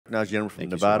recognize the gentleman from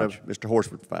Thank you so Nevada, much. Mr.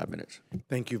 Horsford, for 5 minutes.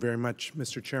 Thank you very much,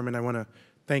 Mr. Chairman. I want to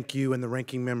thank you and the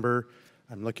ranking member.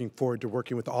 I'm looking forward to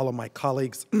working with all of my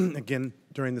colleagues again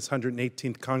during this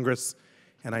 118th Congress.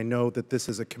 And I know that this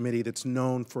is a committee that's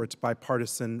known for its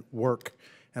bipartisan work.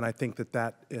 And I think that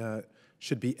that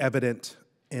should be evident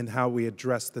in how we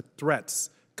address the threats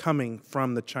coming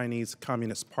from the Chinese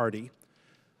Communist Party.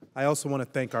 I also want to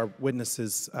thank our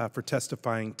witnesses for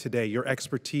testifying today. Your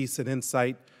expertise and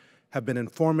insight have been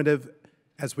informative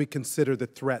as we consider the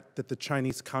threat that the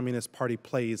Chinese Communist Party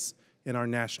plays in our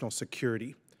national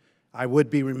security. I would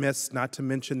be remiss not to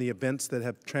mention the events that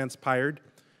have transpired.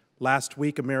 Last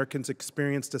week, Americans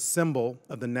experienced a symbol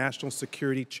of the national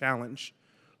security challenge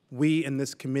we in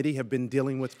this committee have been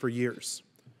dealing with for years: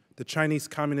 the Chinese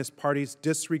Communist Party's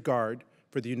disregard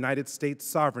for the United States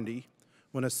sovereignty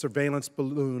when a surveillance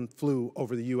balloon flew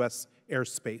over the U.S.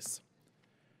 airspace.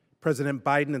 President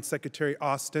Biden and Secretary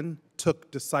Austin took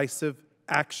decisive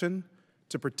action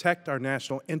to protect our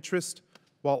national interest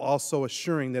while also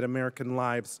assuring that American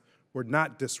lives were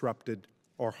not disrupted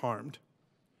or harmed.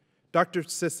 Dr.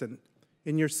 Sisson,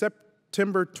 in your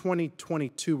September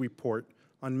 2022 report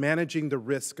on managing the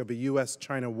risk of a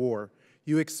U.S.-China war,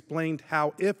 you explained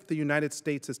how if the United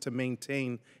States is to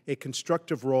maintain a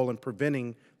constructive role in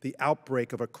preventing the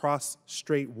outbreak of a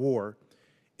cross-strait war,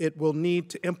 it will need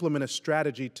to implement a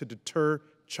strategy to deter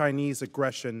Chinese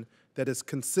aggression that is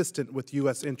consistent with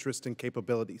U.S. interests and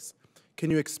capabilities. Can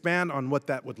you expand on what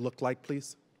that would look like,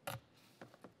 please?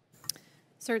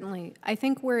 Certainly. I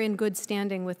think we're in good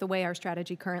standing with the way our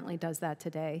strategy currently does that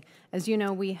today. As you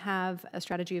know, we have a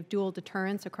strategy of dual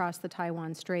deterrence across the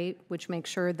Taiwan Strait, which makes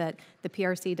sure that the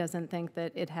PRC doesn't think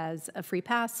that it has a free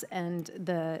pass and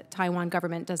the Taiwan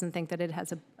government doesn't think that it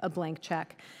has a blank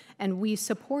check. And we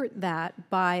support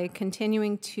that by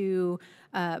continuing to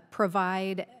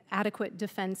provide adequate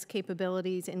defense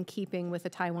capabilities in keeping with the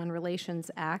Taiwan Relations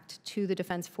Act to the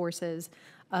defense forces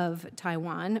of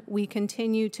Taiwan. We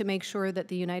continue to make sure that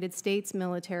the United States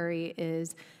military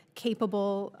is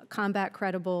capable, combat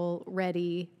credible,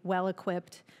 ready,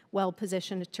 well-equipped,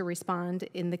 well-positioned to respond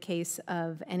in the case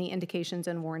of any indications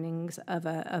and warnings of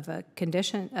a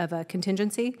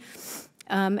contingency.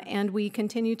 And we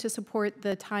continue to support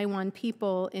the Taiwan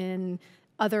people in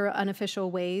other unofficial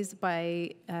ways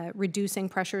by reducing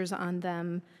pressures on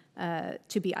them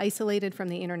to be isolated from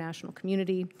the international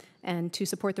community and to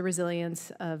support the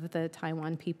resilience of the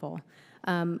Taiwan people.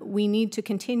 We need to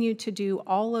continue to do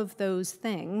all of those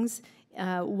things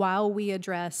while we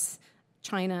address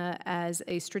China as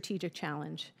a strategic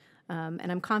challenge.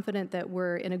 And I'm confident that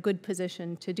we're in a good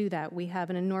position to do that. We have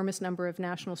an enormous number of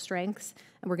national strengths,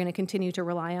 and we're going to continue to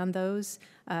rely on those.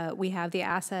 We have the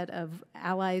asset of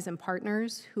allies and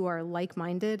partners who are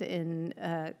like-minded in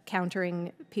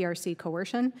countering PRC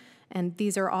coercion, and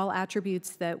these are all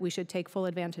attributes that we should take full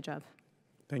advantage of.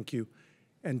 Thank you.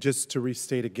 And just to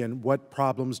restate again, what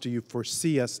problems do you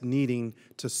foresee us needing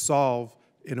to solve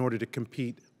in order to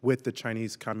compete with the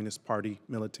Chinese Communist Party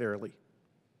militarily?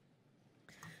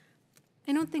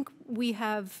 I don't think we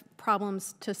have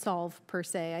problems to solve per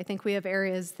se. I think we have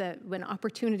areas when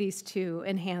opportunities to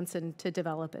enhance and to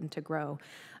develop and to grow.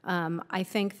 I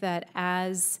think that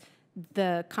as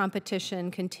the competition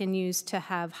continues to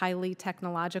have highly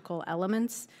technological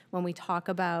elements, when we talk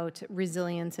about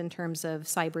resilience in terms of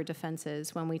cyber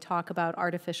defenses, when we talk about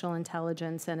artificial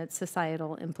intelligence and its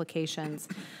societal implications,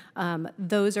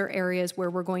 those are areas where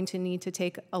we're going to need to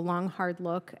take a long, hard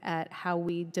look at how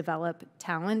we develop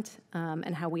talent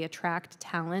and how we attract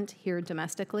talent here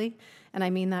domestically. And I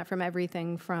mean that from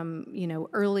everything from,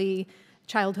 early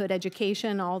childhood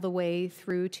education all the way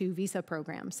through to visa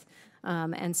programs.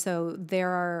 And so there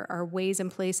are ways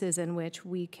and places in which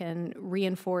we can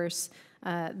reinforce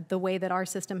the way that our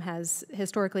system has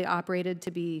historically operated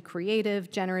to be creative,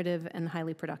 generative, and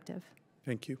highly productive.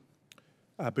 Thank you.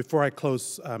 Before I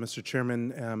close, Mr.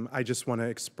 Chairman, I just want to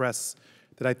express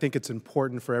that I think it's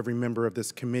important for every member of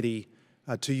this committee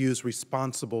to use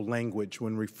responsible language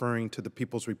when referring to the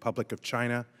People's Republic of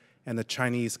China and the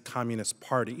Chinese Communist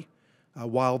Party.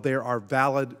 While there are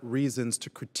valid reasons to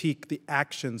critique the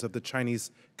actions of the Chinese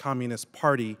Communist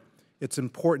Party, it's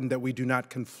important that we do not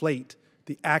conflate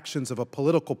the actions of a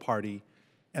political party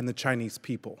and the Chinese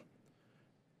people.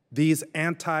 These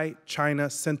anti-China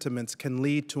sentiments can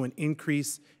lead to an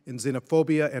increase in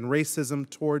xenophobia and racism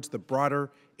towards the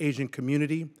broader Asian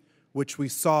community, which we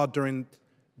saw during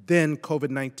then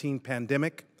COVID-19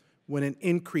 pandemic, when an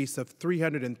increase of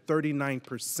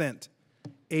 339%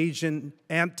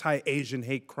 anti-Asian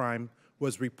hate crime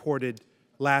was reported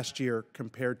last year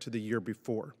compared to the year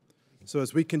before. So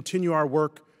as we continue our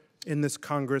work in this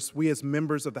Congress, we as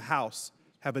members of the House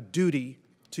have a duty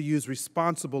to use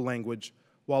responsible language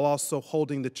while also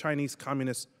holding the Chinese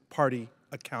Communist Party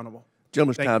accountable.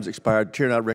 Gentleman's Thank time's expired. Chair now